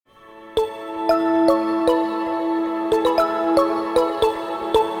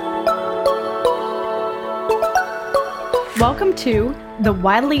Welcome to the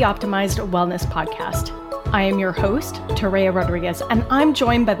Wildly Optimized Wellness Podcast. I am your host, Terea Rodriguez, and I'm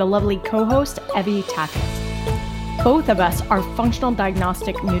joined by the lovely co-host, Evie Tackett. Both of us are functional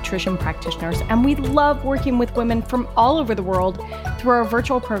diagnostic nutrition practitioners, and we love working with women from all over the world through our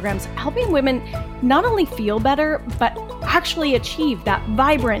virtual programs, helping women not only feel better, but actually achieve that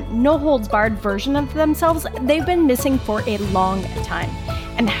vibrant, no-holds-barred version of themselves they've been missing for a long time.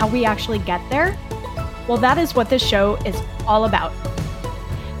 And how we actually get there? Well, that is what this show is all about.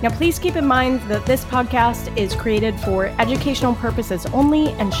 Now, please keep in mind that this podcast is created for educational purposes only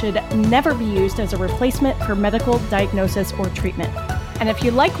and should never be used as a replacement for medical diagnosis or treatment. And if you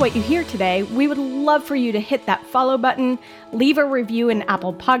like what you hear today, we would love for you to hit that follow button, leave a review in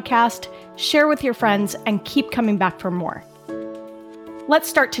Apple Podcast, share with your friends, and keep coming back for more. Let's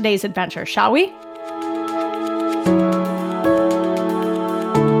start today's adventure, shall we?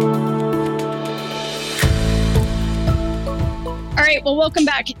 All right, well, welcome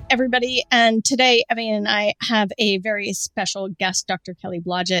back, everybody. And today, Evie and I have a very special guest, Dr. Kelly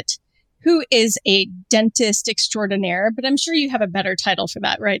Blodgett, who is a dentist extraordinaire, but I'm sure you have a better title for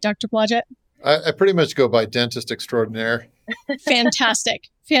that, right, Dr. Blodgett? I pretty much go by dentist extraordinaire. Fantastic.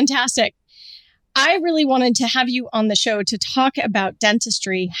 Fantastic. I really wanted to have you on the show to talk about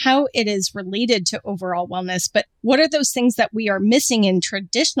dentistry, how it is related to overall wellness, but what are those things that we are missing in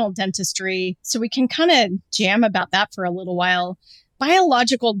traditional dentistry so we can kind of jam about that for a little while.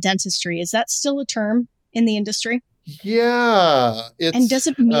 Biological dentistry, is that still a term in the industry? Yeah. And does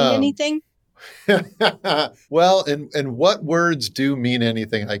it mean anything? Well, and what words do mean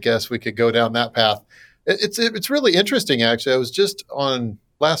anything? I guess we could go down that path. It's really interesting, actually. I was just on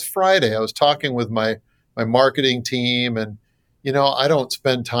last Friday, I was talking with my marketing team, and, I don't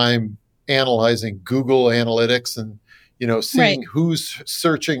spend time analyzing Google Analytics and, seeing who's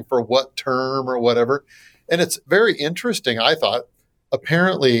searching for what term or whatever. And it's very interesting, I thought.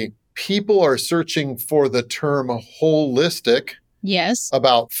 Apparently, people are searching for the term holistic. Yes.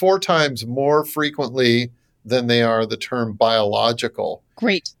 About 4 times more frequently than they are the term biological.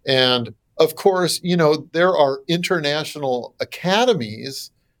 Great. And of course, there are international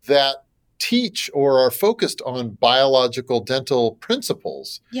academies that teach or are focused on biological dental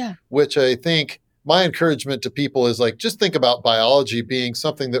principles. Yeah. Which I think my encouragement to people is just think about biology being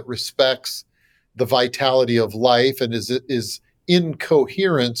something that respects the vitality of life and is in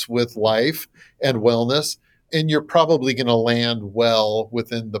coherence with life and wellness. And you're probably going to land well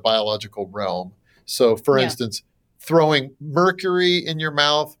within the biological realm. So for instance, throwing mercury in your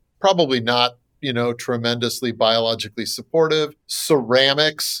mouth, probably not, tremendously biologically supportive.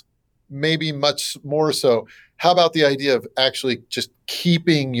 Ceramics, maybe much more so. How about the idea of actually just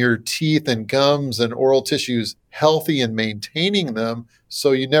keeping your teeth and gums and oral tissues healthy and maintaining them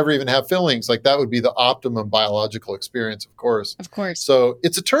so you never even have fillings? That would be the optimum biological experience, of course. Of course. So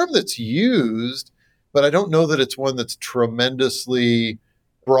it's a term that's used, but I don't know that it's one that's tremendously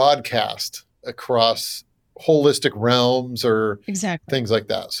broadcast across holistic realms or things like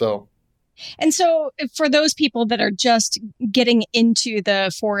that. And so for those people that are just getting into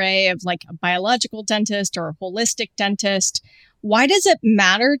the foray of a biological dentist or a holistic dentist, why does it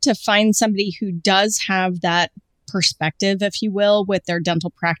matter to find somebody who does have that perspective, if you will, with their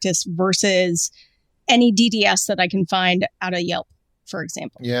dental practice versus any DDS that I can find out of Yelp, for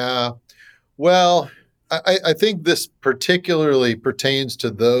example? Yeah. Well, I think this particularly pertains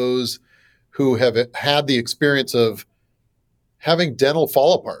to those who have had the experience of having dental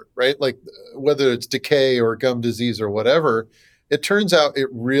fall apart, right? Whether it's decay or gum disease or whatever, it turns out it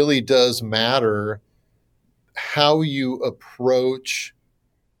really does matter how you approach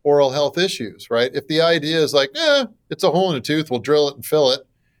oral health issues, right? If the idea is it's a hole in a tooth, we'll drill it and fill it,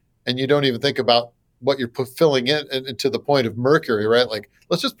 and you don't even think about what you're filling in and to the point of mercury, right?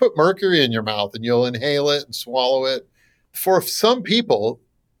 Let's just put mercury in your mouth and you'll inhale it and swallow it. For some people,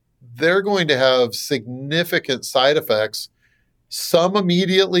 they're going to have significant side effects, some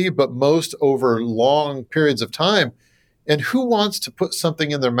immediately, but most over long periods of time. And who wants to put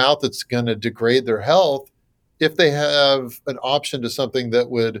something in their mouth that's going to degrade their health if they have an option to something that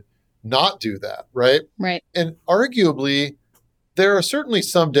would not do that, right? Right. And arguably, there are certainly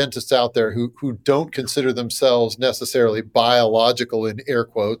some dentists out there who don't consider themselves necessarily biological in air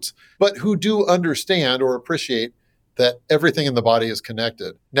quotes, but who do understand or appreciate that everything in the body is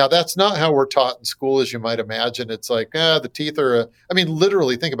connected. Now, that's not how we're taught in school, as you might imagine. It's the teeth are,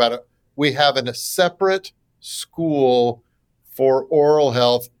 literally think about it. We have a separate school for oral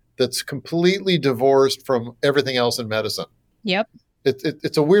health that's completely divorced from everything else in medicine. Yep.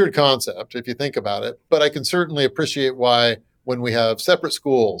 It's a weird concept if you think about it, but I can certainly appreciate why when we have separate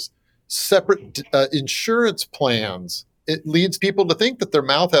schools, separate insurance plans, it leads people to think that their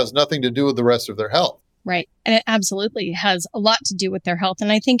mouth has nothing to do with the rest of their health. Right. And it absolutely has a lot to do with their health.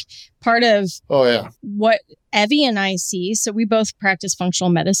 And I think part of what Evie and I see, so we both practice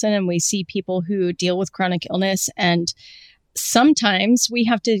functional medicine and we see people who deal with chronic illness. And sometimes we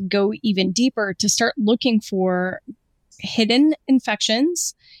have to go even deeper to start looking for hidden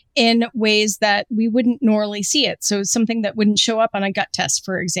infections in ways that we wouldn't normally see it. So something that wouldn't show up on a gut test,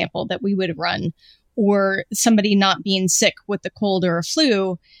 for example, that we would run, or somebody not being sick with a cold or a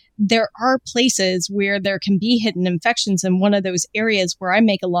flu. There are places where there can be hidden infections. And one of those areas where I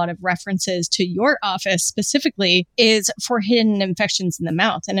make a lot of references to your office specifically is for hidden infections in the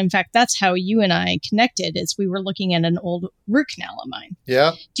mouth. And in fact, that's how you and I connected, as we were looking at an old root canal of mine.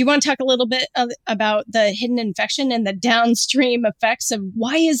 Yeah. Do you want to talk a little bit about the hidden infection and the downstream effects of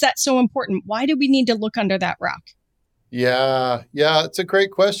why is that so important? Why do we need to look under that rock? Yeah, it's a great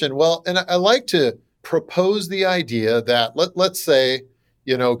question. Well, and I like to propose the idea that let's say,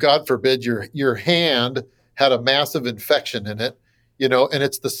 God forbid your hand had a massive infection in it, and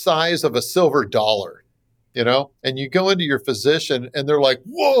it's the size of a silver dollar, and you go into your physician and they're like,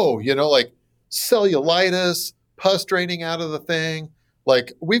 whoa, like cellulitis, pus draining out of the thing.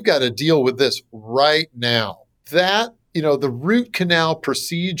 Like, we've got to deal with this right now. That, the root canal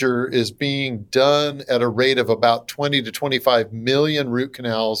procedure is being done at a rate of about 20 to 25 million root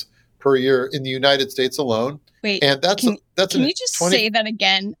canals per year in the United States alone. Wait, and can you just say that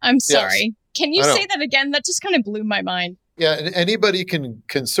again? I'm sorry. Yes, can you say that again? That just kind of blew my mind. Yeah, and anybody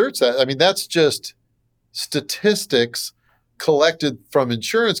can search that. I mean, that's just statistics collected from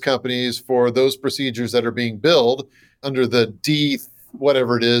insurance companies for those procedures that are being billed under the D,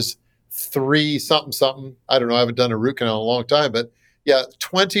 whatever it is, 3 something. I don't know. I haven't done a root canal in a long time, but yeah,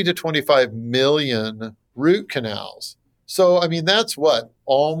 20 to 25 million root canals. So, I mean, that's what,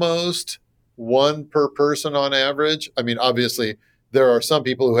 almost 1 per person on average. I mean, obviously, there are some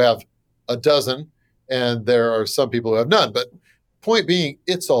people who have a dozen and there are some people who have none. But point being,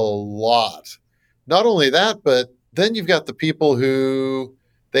 it's a lot. Not only that, but then you've got the people who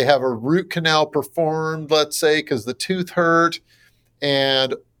they have a root canal performed, let's say, because the tooth hurt,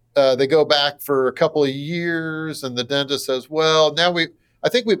 and they go back for a couple of years and the dentist says, well, now I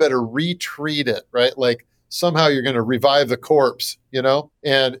think we better retreat it, right? Like, somehow you're going to revive the corpse,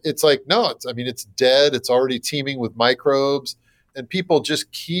 And it's like, no, it's dead. It's already teeming with microbes. And people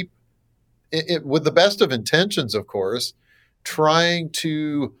just keep it with the best of intentions, of course, trying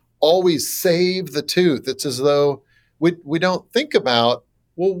to always save the tooth. It's as though we don't think about,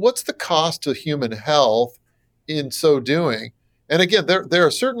 well, what's the cost to human health in so doing? And again, there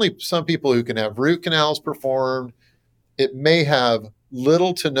are certainly some people who can have root canals performed. It may have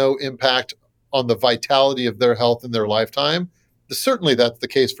little to no impact on the vitality of their health in their lifetime. Certainly that's the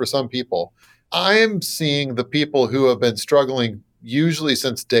case for some people. I'm seeing the people who have been struggling usually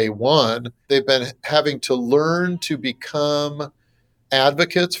since day one. They've been having to learn to become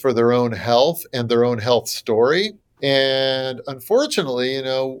advocates for their own health and their own health story. And unfortunately,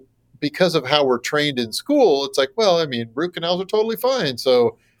 because of how we're trained in school, it's like, well, root canals are totally fine.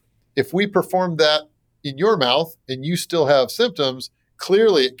 So if we perform that in your mouth and you still have symptoms,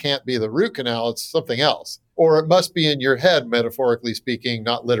 clearly it can't be the root canal, it's something else. Or it must be in your head, metaphorically speaking,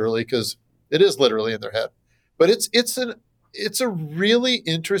 not literally, because it is literally in their head. But it's a really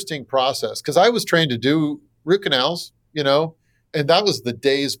interesting process, because I was trained to do root canals, and that was the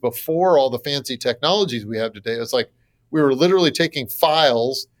days before all the fancy technologies we have today. It's like we were literally taking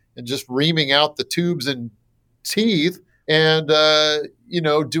files and just reaming out the tubes and teeth and,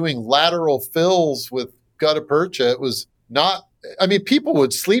 doing lateral fills with gutta percha. It was not, people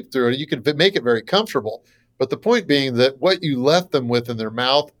would sleep through it. You could make it very comfortable. But the point being that what you left them with in their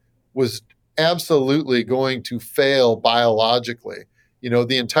mouth was absolutely going to fail biologically.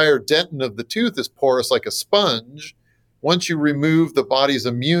 The entire dentin of the tooth is porous like a sponge. Once you remove the body's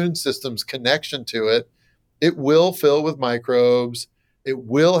immune system's connection to it, it will fill with microbes. It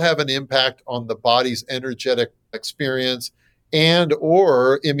will have an impact on the body's energetic experience and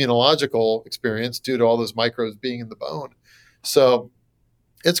or immunological experience due to all those microbes being in the bone. So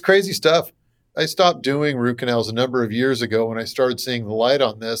it's crazy stuff. I stopped doing root canals a number of years ago when I started seeing the light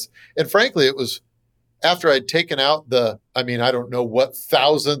on this. And frankly, it was after I'd taken out I don't know what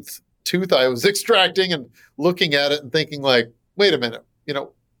 1,000th tooth I was extracting and looking at it and thinking like, wait a minute,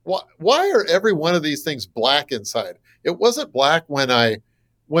 why are every one of these things black inside? It wasn't black when I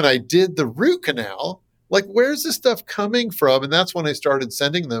did the root canal. Like, where's this stuff coming from? And that's when I started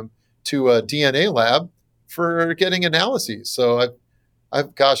sending them to a DNA lab for getting analyses. So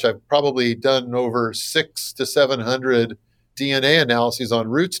I've probably done over 600 to 700 DNA analyses on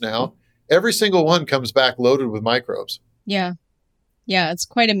roots now. Every single one comes back loaded with microbes. Yeah. Yeah, it's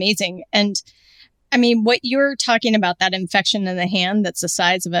quite amazing. And I mean, what you're talking about, that infection in the hand that's the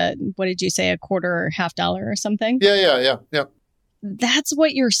size of what did you say, a quarter or $50 or something? Yeah. That's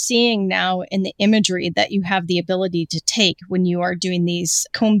what you're seeing now in the imagery that you have the ability to take when you are doing these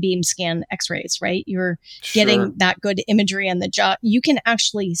cone beam scan x-rays, right? You're getting that good imagery on the jaw. You can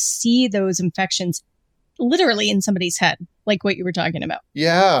actually see those infections literally in somebody's head, like what you were talking about.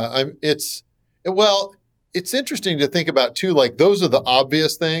 Yeah, it's interesting to think about too. Like those are the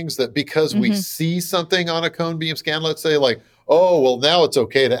obvious things that because we see something on a cone beam scan, let's say like, oh, well, now it's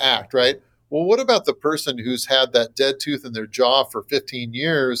okay to act, right? Well, what about the person who's had that dead tooth in their jaw for 15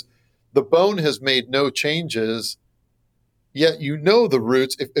 years? The bone has made no changes, yet the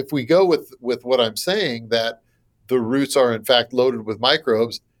roots. If we go with what I'm saying, that the roots are in fact loaded with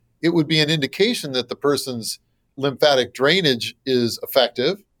microbes, it would be an indication that the person's lymphatic drainage is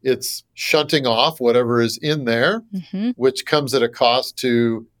effective. It's shunting off whatever is in there, which comes at a cost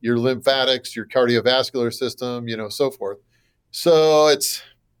to your lymphatics, your cardiovascular system, so forth. So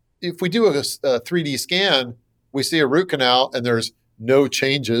if we do a 3D scan, we see a root canal and there's no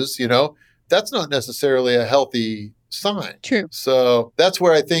changes, that's not necessarily a healthy sign. True. So that's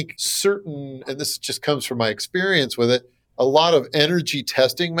where I think and this just comes from my experience with it, a lot of energy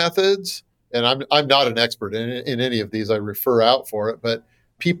testing methods, and I'm not an expert in any of these, I refer out for it, but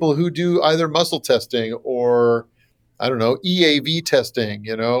people who do either muscle testing or, I don't know, EAV testing,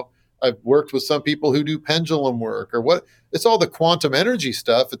 I've worked with some people who do pendulum work or what. It's all the quantum energy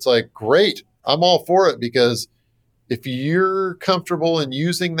stuff. It's like, great, I'm all for it, because if you're comfortable in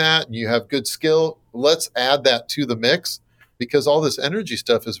using that and you have good skill, let's add that to the mix, because all this energy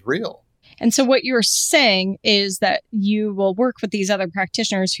stuff is real. And so what you're saying is that you will work with these other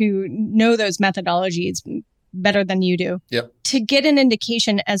practitioners who know those methodologies better than you do to get an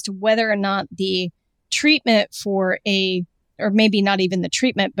indication as to whether or not the treatment or maybe not even the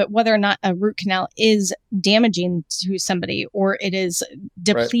treatment, but whether or not a root canal is damaging to somebody or it is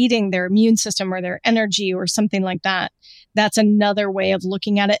depleting their immune system or their energy or something like that. That's another way of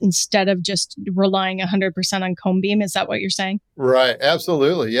looking at it instead of just relying 100% on cone beam. Is that what you're saying? Right.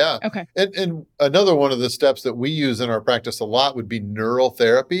 Absolutely. Yeah. Okay. And another one of the steps that we use in our practice a lot would be neural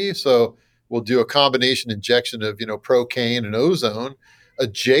therapy. So we'll do a combination injection of, Procaine and ozone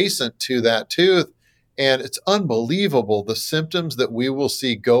adjacent to that tooth. And it's unbelievable the symptoms that we will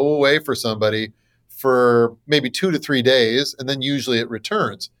see go away for somebody for maybe 2 to 3 days, and then usually it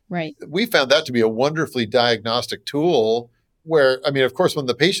returns. Right. We found that to be a wonderfully diagnostic tool where, of course, when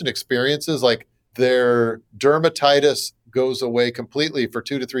the patient experiences like their dermatitis goes away completely for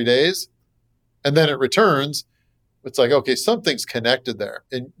 2 to 3 days, and then it returns, it's like, okay, something's connected there.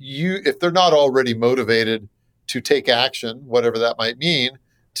 And if they're not already motivated to take action, whatever that might mean,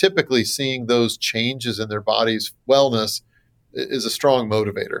 typically seeing those changes in their body's wellness is a strong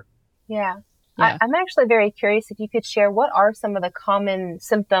motivator. Yeah. I'm actually very curious if you could share what are some of the common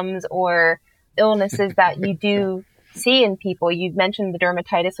symptoms or illnesses that you do see in people. You've mentioned the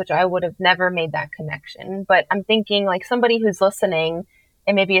dermatitis, which I would have never made that connection. But I'm thinking like somebody who's listening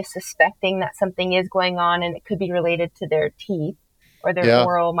and maybe is suspecting that something is going on and it could be related to their teeth or their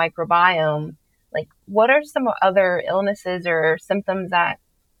oral microbiome. Like, what are some other illnesses or symptoms that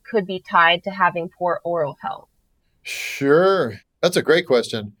could be tied to having poor oral health? Sure. That's a great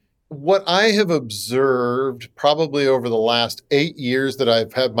question. What I have observed probably over the last 8 years that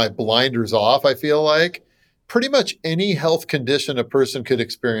I've had my blinders off, I feel like pretty much any health condition a person could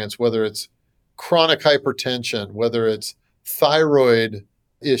experience, whether it's chronic hypertension, whether it's thyroid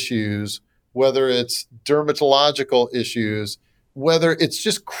issues, whether it's dermatological issues, whether it's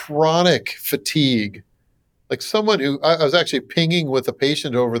just chronic fatigue. Like someone who I was actually pinging with a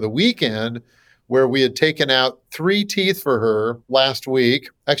patient over the weekend where we had taken out 3 teeth for her last week.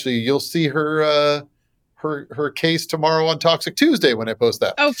 Actually, you'll see her case tomorrow on Toxic Tuesday when I post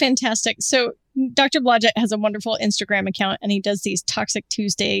that. Oh, fantastic. So Dr. Blodgett has a wonderful Instagram account and he does these Toxic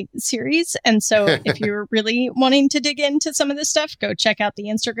Tuesday series. And so if you're really wanting to dig into some of this stuff, go check out the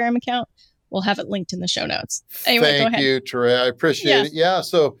Instagram account. We'll have it linked in the show notes. Anyway, go ahead. Thank you, Terea. I appreciate it. Yeah.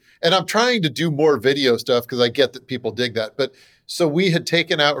 So, and I'm trying to do more video stuff because I get that people dig that. But so we had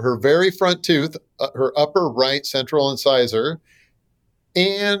taken out her very front tooth, her upper right central incisor,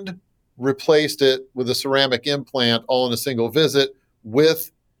 and replaced it with a ceramic implant all in a single visit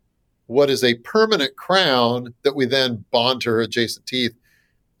with what is a permanent crown that we then bond to her adjacent teeth.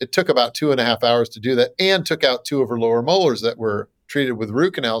 It took about 2.5 hours to do that and took out 2 of her lower molars that were treated with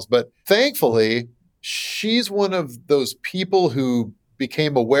root canals. But thankfully, she's one of those people who,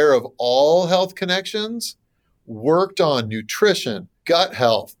 became aware of all health connections, worked on nutrition, gut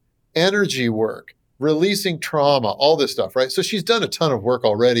health, energy work, releasing trauma, all this stuff, right? So she's done a ton of work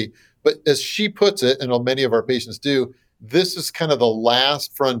already. But as she puts it, and many of our patients do, this is kind of the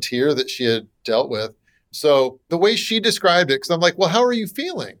last frontier that she had dealt with. So the way she described it, because I'm like, well, how are you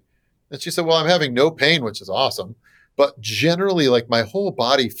feeling? And she said, well, I'm having no pain, which is awesome. But generally, like my whole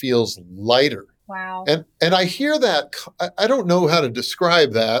body feels lighter. Wow. And I hear that. I don't know how to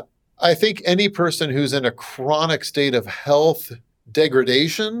describe that. I think any person who's in a chronic state of health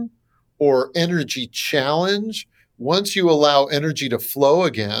degradation or energy challenge, once you allow energy to flow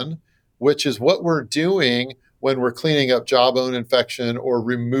again, which is what we're doing when we're cleaning up jawbone infection or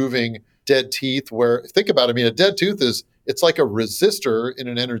removing dead teeth, where think about it, I mean, a dead tooth it's like a resistor in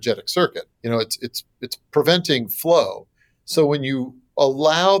an energetic circuit. It's preventing flow. So when you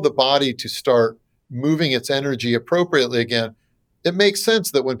allow the body to start moving its energy appropriately again, it makes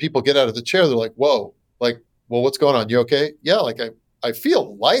sense that when people get out of the chair, they're like, whoa, like, well, what's going on? You okay? Yeah, like I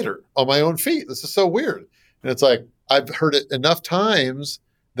feel lighter on my own feet. This is so weird. And it's like, I've heard it enough times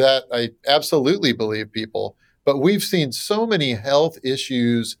that I absolutely believe people. But we've seen so many health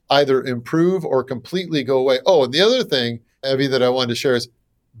issues either improve or completely go away. Oh, and the other thing, Evie, that I wanted to share is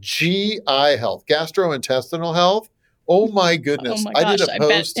GI health, gastrointestinal health. Oh my goodness. Oh my gosh, I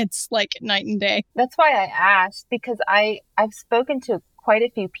bet it's like night and day. That's why I asked, because I've spoken to quite a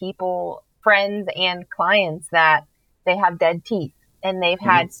few people, friends and clients, that they have dead teeth and they've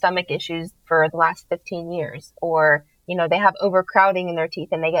had stomach issues for the last 15 years, or they have overcrowding in their teeth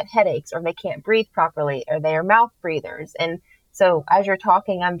and they get headaches, or they can't breathe properly, or they are mouth breathers. And so as you're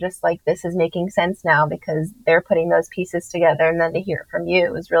talking, I'm just like, this is making sense now, because they're putting those pieces together, and then to hear it from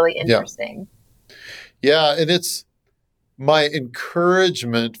you is really interesting. Yeah. And it's my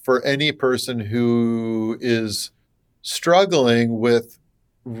encouragement for any person who is struggling with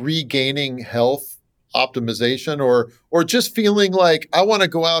regaining health optimization or just feeling like I want to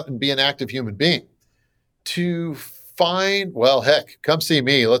go out and be an active human being, to find, well, heck, come see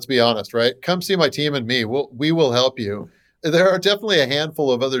me. Let's be honest, right? Come see my team and me. We will help you. There are definitely a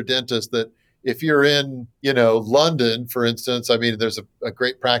handful of other dentists that if you're in, London, for instance, I mean, there's a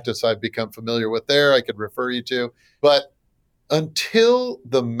great practice I've become familiar with there I could refer you to. But until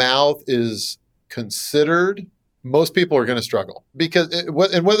the mouth is considered, most people are going to struggle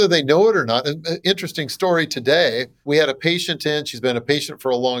and whether they know it or not. An interesting story today. We had a patient in. She's been a patient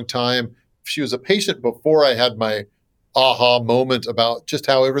for a long time. She was a patient before I had my aha moment about just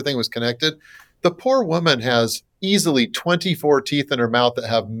how everything was connected. The poor woman has easily 24 teeth in her mouth that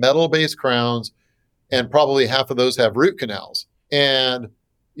have metal-based crowns, and probably half of those have root canals. And,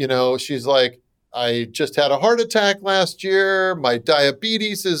 she's like, I just had a heart attack last year. My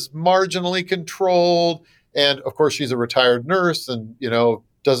diabetes is marginally controlled. And of course, she's a retired nurse and,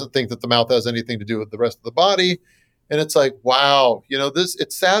 doesn't think that the mouth has anything to do with the rest of the body. And it's like, wow,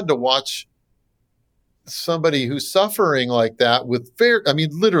 it's sad to watch somebody who's suffering like that with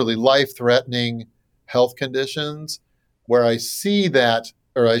literally life-threatening health conditions, where I see that,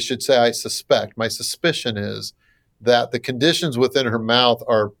 or I should say, I suspect, my suspicion is that the conditions within her mouth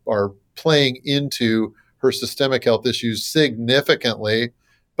are playing into her systemic health issues significantly.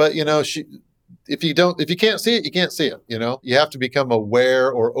 But, if you can't see it, you can't see it. You have to become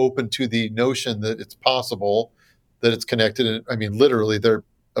aware or open to the notion that it's possible that it's connected. And I mean, literally,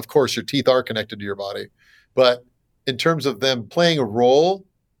 of course, your teeth are connected to your body. But in terms of them playing a role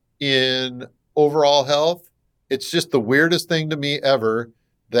in overall health, it's just the weirdest thing to me ever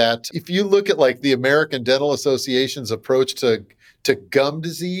that if you look at like the American Dental Association's approach to gum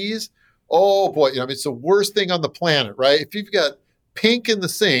disease, oh boy, it's the worst thing on the planet, right? If you've got pink in the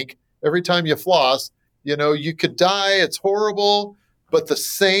sink every time you floss, you could die. It's horrible. But the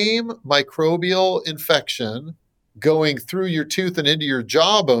same microbial infection going through your tooth and into your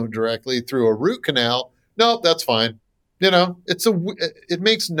jawbone directly through a root canal, nope, that's fine. It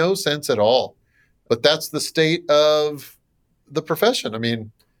makes no sense at all. But that's the state of the profession. I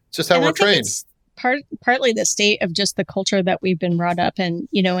mean, it's just how we're trained. It's partly the state of just the culture that we've been brought up in,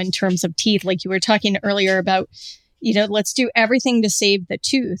 in terms of teeth, like you were talking earlier about, let's do everything to save the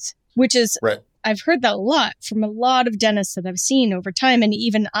tooth, which is, right. I've heard that a lot from a lot of dentists that I've seen over time. And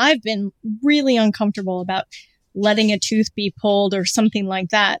even I've been really uncomfortable about letting a tooth be pulled or something like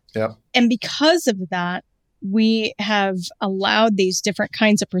that. Yeah. And because of that, we have allowed these different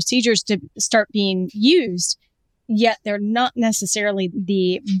kinds of procedures to start being used, yet they're not necessarily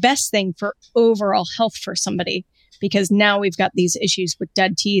the best thing for overall health for somebody, because now we've got these issues with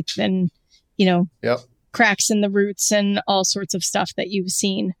dead teeth and, cracks in the roots and all sorts of stuff that you've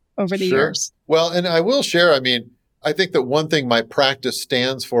seen over the years. Well, and I will share, I mean, I think that one thing my practice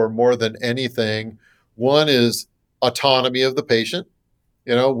stands for more than anything, one is autonomy of the patient.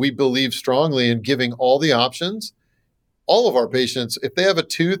 We believe strongly in giving all the options. All of our patients, if they have a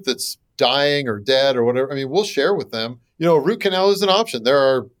tooth that's dying or dead or whatever, we'll share with them, a root canal is an option. There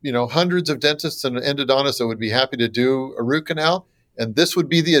are, hundreds of dentists and endodontists that would be happy to do a root canal. And this would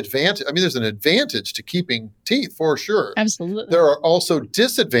be the advantage. There's an advantage to keeping teeth for sure. Absolutely. There are also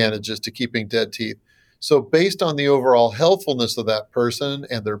disadvantages to keeping dead teeth. So based on the overall healthfulness of that person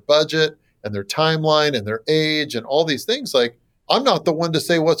and their budget and their timeline and their age and all these things, like, I'm not the one to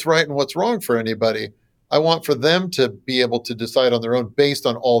say what's right and what's wrong for anybody. I want for them to be able to decide on their own based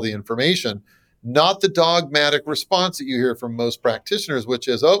on all the information, not the dogmatic response that you hear from most practitioners, which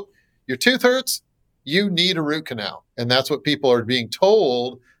is, oh, your tooth hurts, you need a root canal. And that's what people are being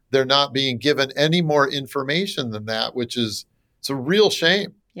told. They're not being given any more information than that, which is, it's a real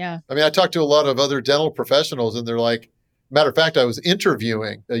shame. Yeah. I talked to a lot of other dental professionals and they're like, matter of fact, I was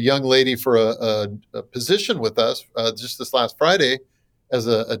interviewing a young lady for a position with us just this last Friday as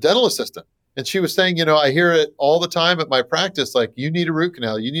a dental assistant. And she was saying, I hear it all the time at my practice, like, you need a root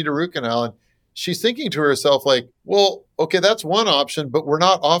canal, you need a root canal. And she's thinking to herself, like, well, okay, that's one option, but we're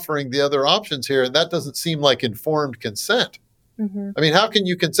not offering the other options here. And that doesn't seem like informed consent. Mm-hmm. How can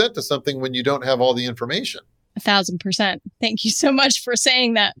you consent to something when you don't have all the information? 1,000%. Thank you so much for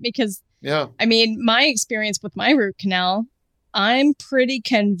saying that, because yeah, my experience with my root canal, I'm pretty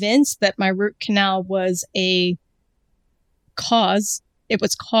convinced that my root canal was a cause. It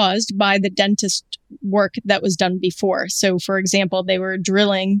was caused by the dentist work that was done before. So, for example, they were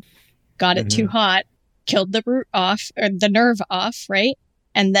drilling, got it too hot, killed the root off, or the nerve off, right?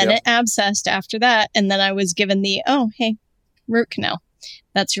 And then it abscessed after that. And then I was given the, root canal.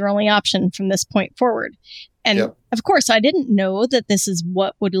 That's your only option from this point forward. And of course, I didn't know that this is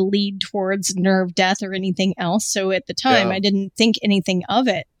what would lead towards nerve death or anything else. So at the time, I didn't think anything of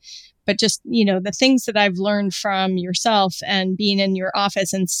it. But just, the things that I've learned from yourself and being in your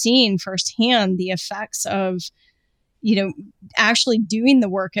office and seeing firsthand the effects of, actually doing the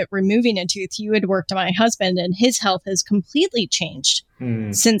work at removing a tooth. You had worked on my husband, and his health has completely changed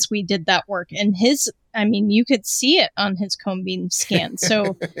since we did that work. And you could see it on his cone beam scan.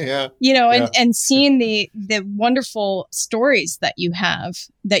 So, and seeing the wonderful stories that you have,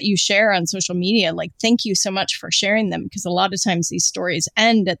 that you share on social media, like, thank you so much for sharing them, because a lot of times these stories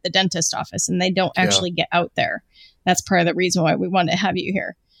end at the dentist office and they don't actually get out there. That's part of the reason why we wanted to have you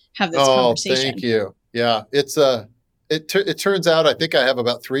here, have this conversation. Thank you. Yeah, it's it turns out I think I have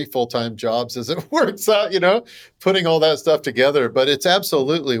about 3 full-time jobs as it works out, putting all that stuff together, but it's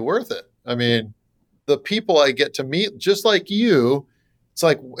absolutely worth it. The people I get to meet, just like you,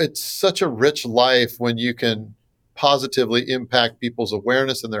 it's such a rich life when you can positively impact people's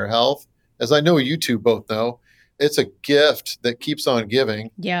awareness and their health. As I know you two both know, it's a gift that keeps on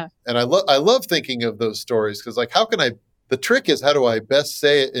giving. Yeah. And I love thinking of those stories, because the trick is, how do I best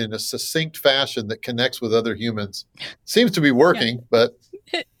say it in a succinct fashion that connects with other humans? Seems to be working, but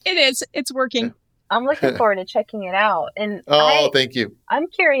it is. It's working. Yeah. I'm looking forward to checking it out. And thank you. I'm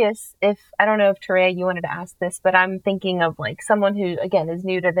curious I don't know if Terea, you wanted to ask this, but I'm thinking of, like, someone who, again, is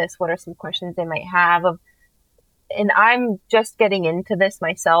new to this. What are some questions they might have? And I'm just getting into this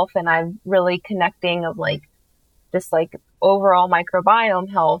myself, and I'm really connecting of, like, just like overall microbiome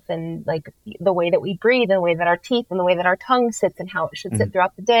health, and like the way that we breathe, and the way that our teeth and the way that our tongue sits and how it should sit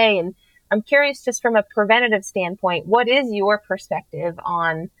throughout the day. And I'm curious, just from a preventative standpoint, what is your perspective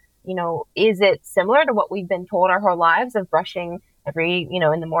on, is it similar to what we've been told our whole lives of brushing every,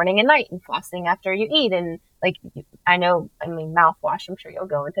 in the morning and night, and flossing after you eat? And like, mouthwash, I'm sure you'll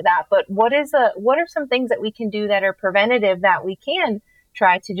go into that, but what are some things that we can do that are preventative, that we can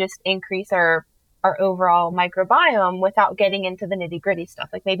try to just increase our overall microbiome without getting into the nitty gritty stuff?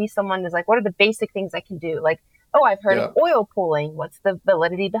 Like, maybe someone is like, what are the basic things I can do? Like, oh, I've heard of oil pulling. What's the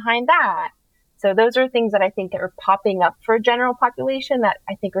validity behind that? So those are things that I think are popping up for a general population that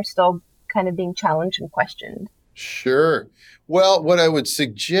I think are still kind of being challenged and questioned. Sure. Well, what I would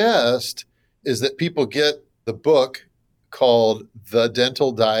suggest is that people get the book called The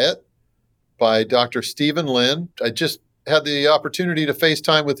Dental Diet by Dr. Stephen Lin. I just had the opportunity to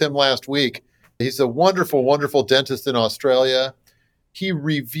FaceTime with him last week. He's a wonderful, wonderful dentist in Australia. He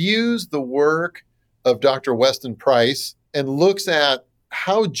reviews the work of Dr. Weston Price and looks at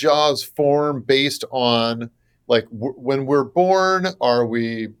how jaws form based on, like, when we're born, are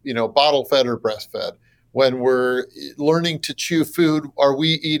we, bottle fed or breastfed? When we're learning to chew food, are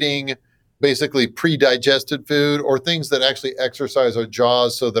we eating basically pre-digested food, or things that actually exercise our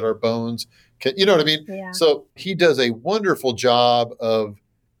jaws so that our bones can, you know what I mean? Yeah. So he does a wonderful job of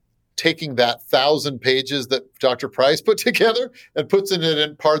taking that 1,000 pages that Dr. Price put together and puts it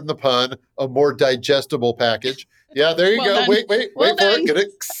in, pardon the pun, a more digestible package. Yeah, there you go. Done. Wait Well for it. done. Get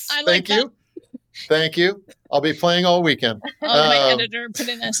it. Thank you. Thank you. I'll be playing all weekend. I'll have my editor put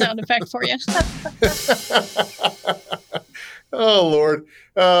in a sound effect for you. Oh, Lord.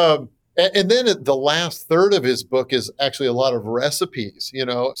 And then the last third of his book is actually a lot of recipes,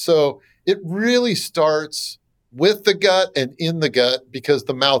 So it really starts with the gut and in the gut, because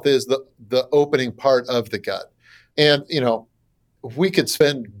the mouth is the opening part of the gut. And, we could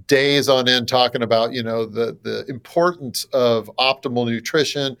spend days on end talking about, the importance of optimal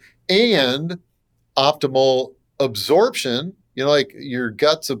nutrition and optimal absorption, like your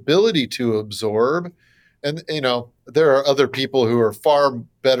gut's ability to absorb. And, there are other people who are far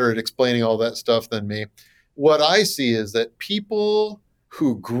better at explaining all that stuff than me. What I see is that people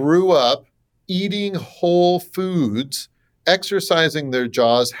who grew up eating whole foods, exercising their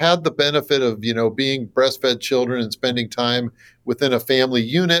jaws, had the benefit of, being breastfed children and spending time within a family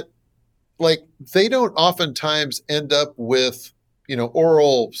unit, like they don't oftentimes end up with,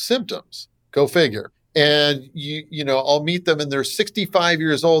 oral symptoms. Go figure. And I'll meet them and they're 65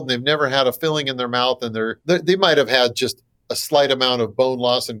 years old and they've never had a filling in their mouth, and they might have had just a slight amount of bone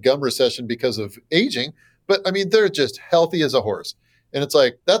loss and gum recession because of aging, but I mean, they're just healthy as a horse. And it's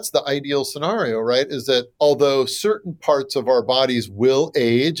like, that's the ideal scenario, right? Is that although certain parts of our bodies will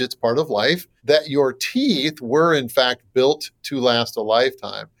age, it's part of life, that your teeth were in fact built to last a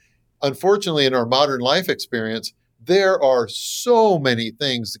lifetime. Unfortunately, in our modern life experience, there are so many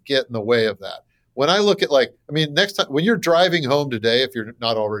things that get in the way of that. When I look at next time, when you're driving home today, if you're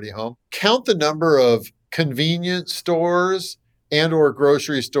not already home, count the number of convenience stores and or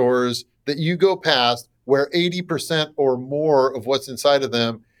grocery stores that you go past where 80% or more of what's inside of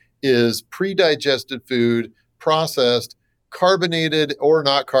them is pre-digested food, processed, carbonated or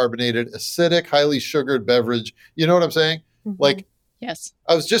not carbonated, acidic, highly sugared beverage. You know what I'm saying? Mm-hmm. Yes.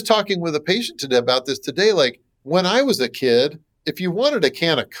 I was just talking with a patient today about this today. Like when I was a kid, if you wanted a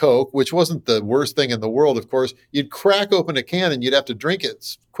can of Coke, which wasn't the worst thing in the world, of course, you'd crack open a can and you'd have to drink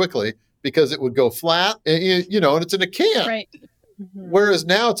it quickly because it would go flat, and, and it's in a can. Right. Mm-hmm. Whereas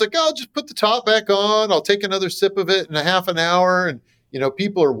now it's like, I'll just put the top back on. I'll take another sip of it in a half an hour. And,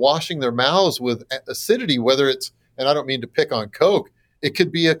 people are washing their mouths with acidity, whether it's, and I don't mean to pick on Coke, it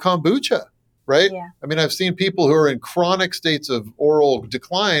could be a kombucha, right? Yeah. I mean, I've seen people who are in chronic states of oral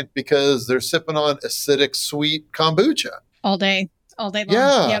decline because they're sipping on acidic, sweet kombucha. All day long.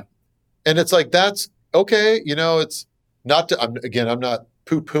 Yeah. Yep. And it's like, that's okay. It's not I'm not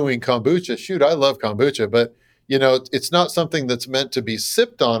poo-pooing kombucha. Shoot, I love kombucha, but it's not something that's meant to be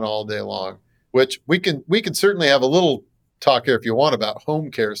sipped on all day long, which we can certainly have a little talk here if you want about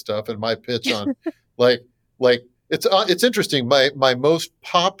home care stuff and my pitch on it's interesting. My most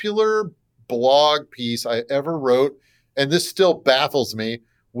popular blog piece I ever wrote, and this still baffles me,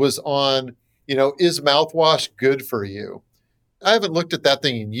 was on, is mouthwash good for you? I haven't looked at that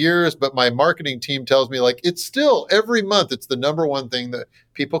thing in years, but my marketing team tells me it's still every month, it's the number one thing that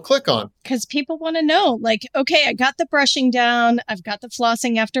people click on. Because people want to know, okay, I got the brushing down. I've got the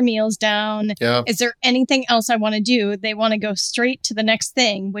flossing after meals down. Yeah. Is there anything else I want to do? They want to go straight to the next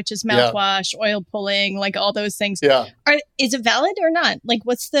thing, which is mouthwash, oil pulling, all those things. Yeah. Is it valid or not?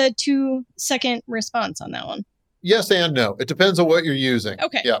 What's the 2-second response on that one? Yes and no. It depends on what you're using.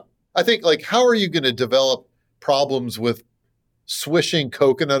 Okay. Yeah. I think how are you going to develop problems with swishing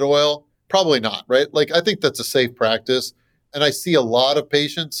coconut oil? Probably not, right? I think that's a safe practice. And I see a lot of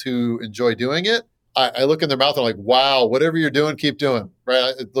patients who enjoy doing it. I look in their mouth and I'm like, wow, whatever you're doing, keep doing,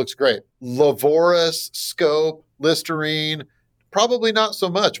 right? It looks great. Lavoris, Scope, Listerine, probably not so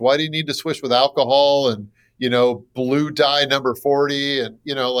much. Why do you need to swish with alcohol and, blue dye number 40? And,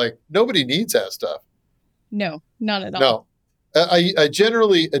 nobody needs that stuff. No, not at all. No. I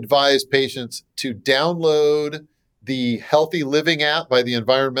generally advise patients to download the Healthy Living app by the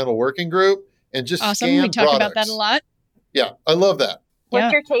Environmental Working Group and just awesome. scan We talk products. about that a lot. Yeah, I love that.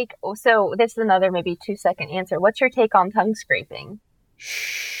 What's your take? So this is another maybe 2-second answer. What's your take on tongue scraping?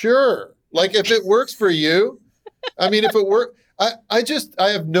 Sure. If it works for you, if it works, I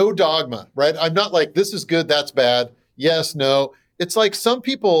have no dogma, right? I'm not this is good, that's bad. Yes, no. It's some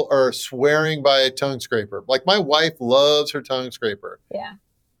people are swearing by a tongue scraper. My wife loves her tongue scraper. Yeah.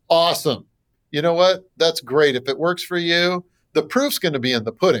 Awesome. You know what? That's great. If it works for you, the proof's going to be in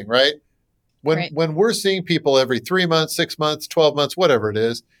the pudding, right? When we're seeing people every 3 months, 6 months, 12 months, whatever it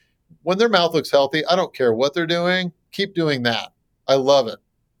is, when their mouth looks healthy, I don't care what they're doing. Keep doing that. I love it.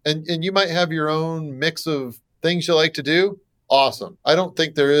 And you might have your own mix of things you like to do. Awesome. I don't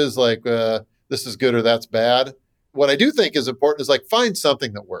think there is this is good or that's bad. what I do think is important is like find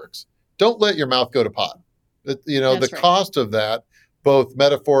something that works. Don't let your mouth go to pot. The cost of that, both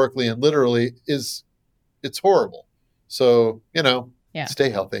metaphorically and literally, it's horrible. So, stay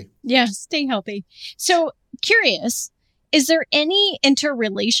healthy. Yeah, stay healthy. So curious, is there any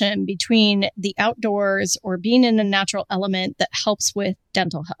interrelation between the outdoors or being in a natural element that helps with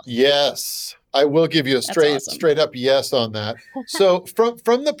dental health? Yes. I will give you a straight up yes on that. So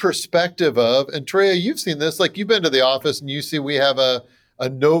from the perspective of, and Tareya, you've seen this, like you've been to the office and you see we have a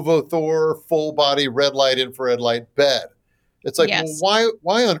Novothor full body red light, infrared light bed. It's like, yes. Well,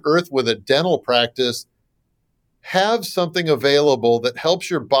 why on earth would a dental practice have something available that helps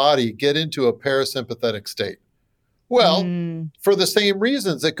your body get into a parasympathetic state? Well, for the same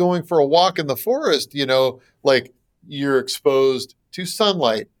reasons that going for a walk in the forest, like you're exposed to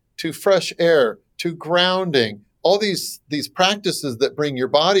sunlight, to fresh air, to grounding, all these practices that bring your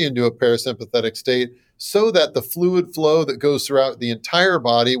body into a parasympathetic state so that the fluid flow that goes throughout the entire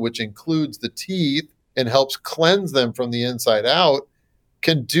body, which includes the teeth and helps cleanse them from the inside out,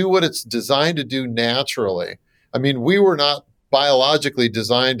 can do what it's designed to do naturally. I mean, we were not biologically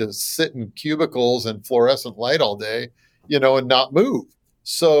designed to sit in cubicles and fluorescent light all day, and not move.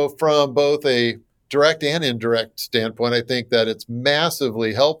 So from both a direct and indirect standpoint, I think that it's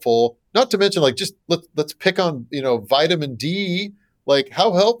massively helpful. Not to mention, like, just let's pick on, vitamin D. Like,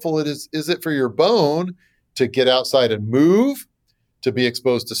 how helpful is it for your bone to get outside and move, to be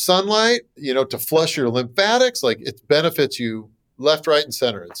exposed to sunlight, to flush your lymphatics? Like, it benefits you left, right, and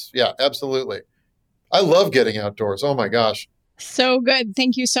center. Absolutely. I love getting outdoors. Oh my gosh. So good.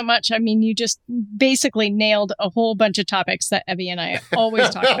 Thank you so much. I mean, you just basically nailed a whole bunch of topics that Evie and I always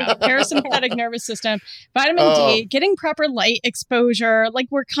talk about. Parasympathetic nervous system, vitamin D, getting proper light exposure. Like,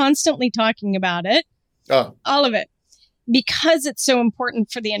 we're constantly talking about it. All of it. Because it's so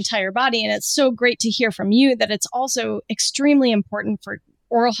important for the entire body. And it's so great to hear from you that it's also extremely important for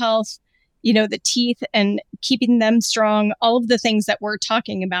oral health, the teeth and keeping them strong, all of the things that we're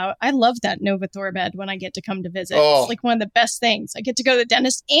talking about. I love that Novothor bed when I get to come to visit. It's like one of the best things. I get to go to the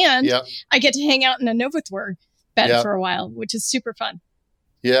dentist and I get to hang out in a Novothor bed for a while, which is super fun.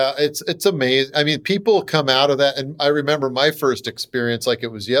 Yeah, it's amazing. I mean, people come out of that. And I remember my first experience like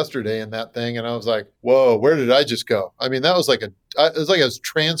it was yesterday in that thing. And I was like, whoa, where did I just go? I mean, that was like I was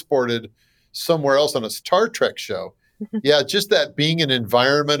transported somewhere else on a Star Trek show. Yeah, just that being an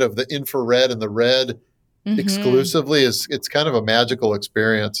environment of the infrared and the red exclusively it's kind of a magical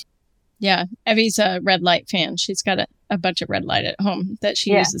experience. Yeah, Evie's a red light fan. She's got a bunch of red light at home that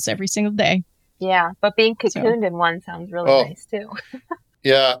she uses every single day. Yeah, but being cocooned in one sounds really nice too.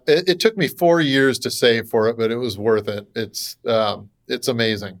 Yeah, it took me 4 years to save for it, but it was worth it. It's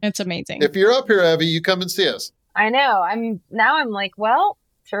amazing. It's amazing. If you're up here, Evie, you come and see us. I know. I'm like, well,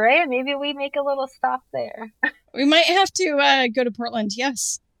 Tareya, maybe we make a little stop there. We might have to go to Portland.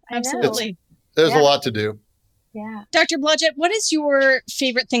 Yes, absolutely. There's a lot to do. Yeah. Dr. Blodgett, what is your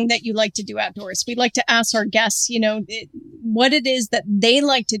favorite thing that you like to do outdoors? We'd like to ask our guests, what it is that they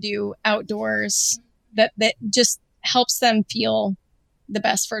like to do outdoors that just helps them feel the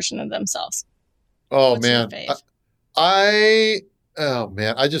best version of themselves. Oh, man. I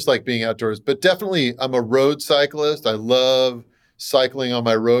just like being outdoors, but definitely I'm a road cyclist. I love cycling on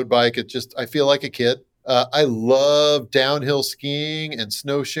my road bike. I feel like a kid. I love downhill skiing and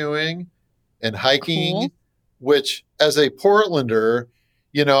snowshoeing and hiking, which as a Portlander,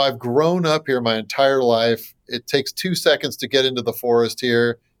 I've grown up here my entire life. It takes 2 seconds to get into the forest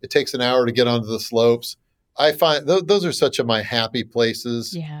here. It takes an hour to get onto the slopes. I find those are such of my happy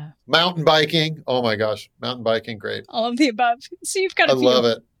places. Yeah. Mountain biking. Oh my gosh. Mountain biking. Great. All of the above. So you've got I love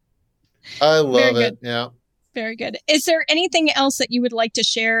it. I love it. Yeah. Very good. Is there anything else that you would like to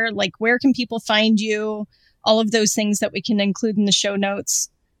share? Like, where can people find you? All of those things that we can include in the show notes.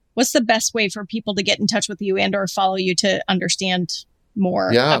 What's the best way for people to get in touch with you and or follow you to understand more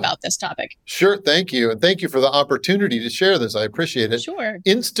about this topic? Sure. Thank you. And thank you for the opportunity to share this. I appreciate it. Sure.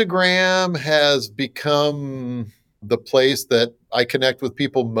 Instagram has become the place that I connect with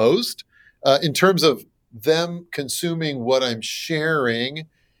people most in terms of them consuming what I'm sharing.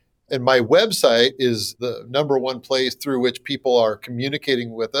 And my website is the number one place through which people are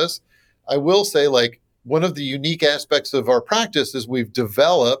communicating with us. I will say, like, one of the unique aspects of our practice is we've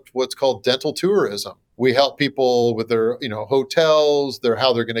developed what's called dental tourism. We help people with their, hotels,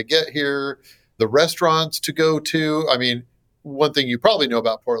 how they're going to get here, the restaurants to go to. I mean, one thing you probably know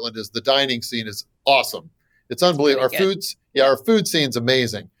about Portland is the dining scene is awesome. It's unbelievable. Our food scene's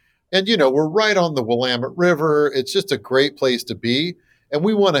amazing. And, we're right on the Willamette River. It's just a great place to be. And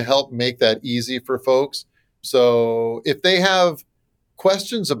we want to help make that easy for folks. So if they have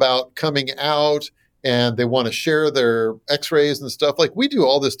questions about coming out and they want to share their x-rays and stuff, like we do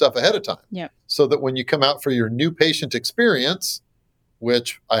all this stuff ahead of time. Yeah. So that when you come out for your new patient experience,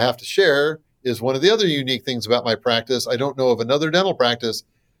 which I have to share is one of the other unique things about my practice. I don't know of another dental practice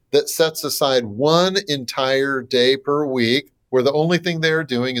that sets aside one entire day per week where the only thing they're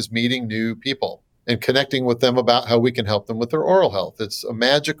doing is meeting new people and connecting with them about how we can help them with their oral health. It's a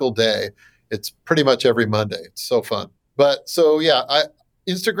magical day. It's pretty much every Monday. It's so fun. But so, yeah,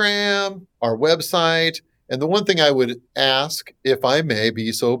 Instagram, our website, and the one thing I would ask, if I may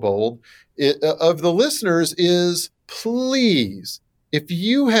be so bold, of the listeners is, please, if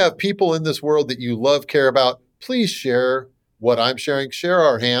you have people in this world that you love, care about, please share what I'm sharing. Share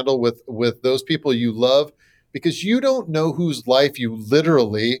our handle with those people you love, because you don't know whose life you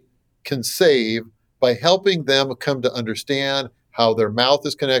literally can save by helping them come to understand how their mouth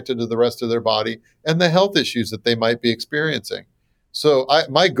is connected to the rest of their body and the health issues that they might be experiencing. So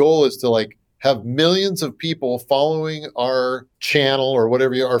my goal is to have millions of people following our channel or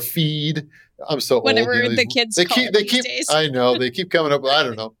whatever, our feed. I'm so whatever old. The kids call it these days. I know they keep coming up with, I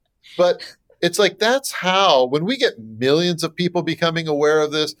don't know, but it's that's how, when we get millions of people becoming aware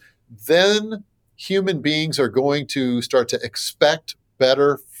of this, then human beings are going to start to expect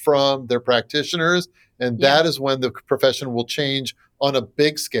better from their practitioners. And that is when the profession will change on a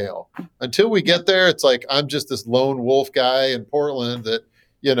big scale. Until we get there, it's I'm just this lone wolf guy in Portland that,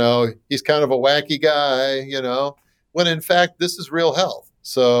 he's kind of a wacky guy, when in fact, this is real health.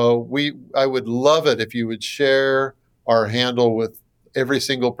 So I would love it if you would share our handle with every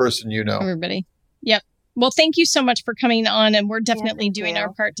single person you know. Everybody. Yep. Well, thank you so much for coming on. And we're definitely doing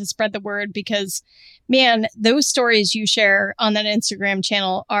our part to spread the word, because, man, those stories you share on that Instagram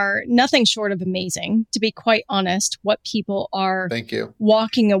channel are nothing short of amazing, to be quite honest, what people are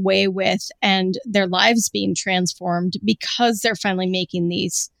walking away with and their lives being transformed because they're finally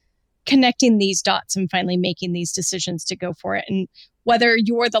connecting these dots and finally making these decisions to go for it. And whether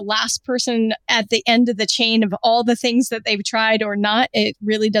you're the last person at the end of the chain of all the things that they've tried or not, it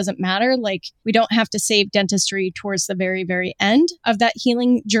really doesn't matter. We don't have to save dentistry towards the very, very end of that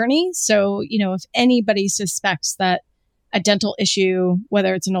healing journey. So, if anybody suspects that a dental issue,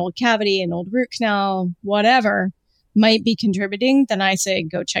 whether it's an old cavity, an old root canal, whatever, might be contributing, then I say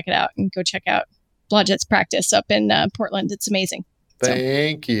go check it out, and go check out Blodgett's practice up in Portland. It's amazing.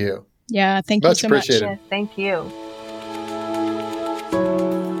 Thank you. Yeah, thank you so much. Appreciated. Yes, thank you.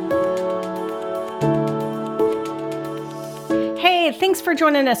 Hey, thanks for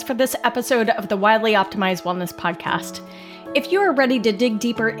joining us for this episode of the Wildly Optimized Wellness Podcast. If you are ready to dig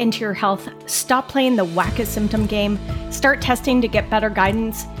deeper into your health, stop playing the whack-a-symptom game, start testing to get better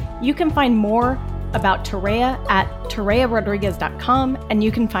guidance, you can find more about Torreya at TorreyaRodriguez.com, and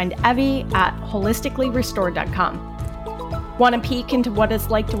you can find Evie at HolisticallyRestored.com. Want a peek into what it's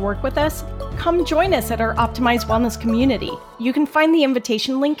like to work with us? Come join us at our Optimized Wellness community. You can find the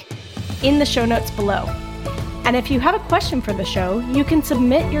invitation link in the show notes below. And if you have a question for the show, you can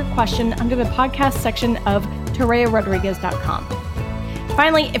submit your question under the podcast section of TorreyaRodriguez.com.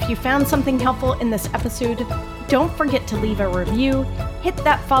 Finally, if you found something helpful in this episode, don't forget to leave a review, hit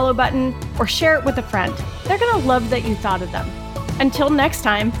that follow button, or share it with a friend. They're going to love that you thought of them. Until next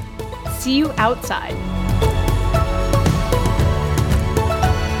time, see you outside.